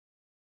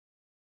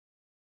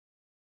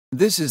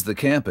This is the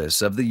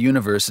campus of the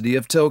University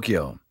of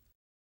Tokyo.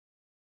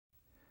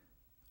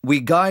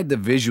 We guide the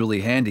visually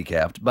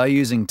handicapped by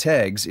using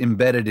tags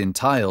embedded in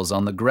tiles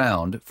on the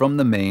ground from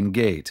the main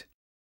gate.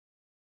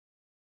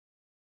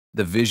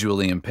 The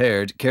visually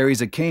impaired carries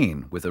a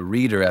cane with a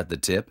reader at the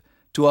tip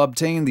to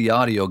obtain the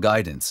audio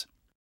guidance.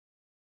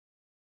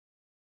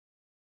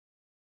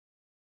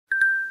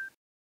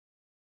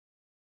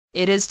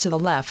 It is to the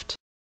left.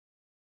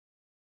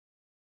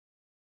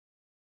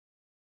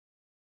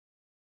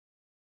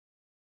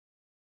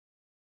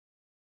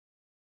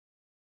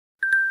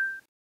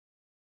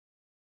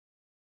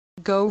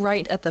 Go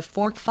right at the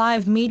fork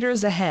 5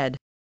 meters ahead.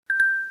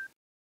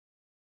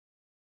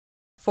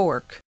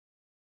 Fork.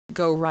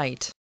 Go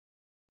right.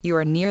 You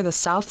are near the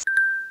south.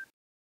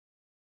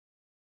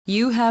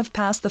 You have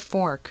passed the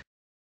fork.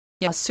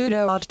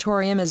 Yasuda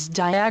Auditorium is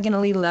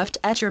diagonally left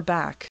at your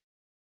back.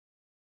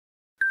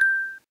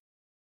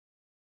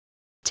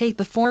 Take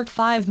the fork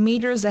 5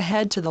 meters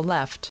ahead to the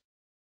left.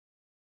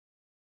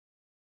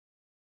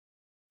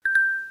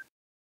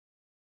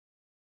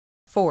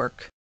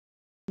 Fork.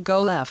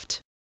 Go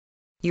left.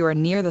 You are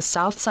near the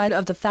south side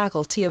of the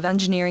Faculty of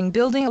Engineering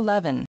Building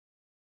 11.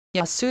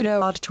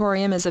 Yasuda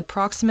Auditorium is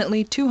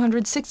approximately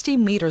 260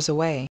 meters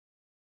away.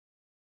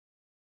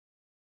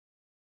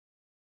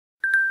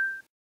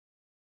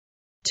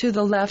 To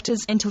the left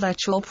is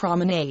Intellectual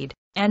Promenade,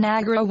 an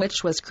agora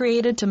which was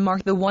created to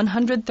mark the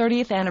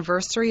 130th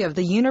anniversary of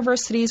the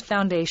university's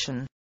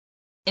foundation.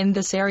 In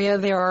this area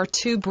there are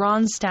 2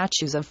 bronze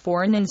statues of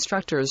foreign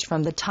instructors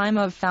from the time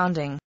of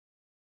founding.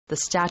 The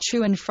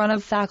statue in front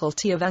of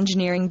Faculty of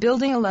Engineering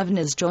Building 11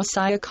 is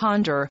Josiah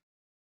Condor.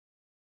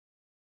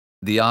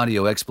 The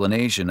audio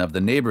explanation of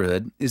the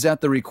neighborhood is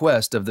at the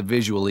request of the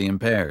visually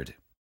impaired.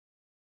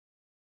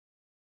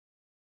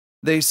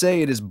 They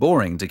say it is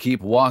boring to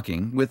keep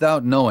walking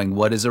without knowing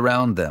what is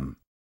around them.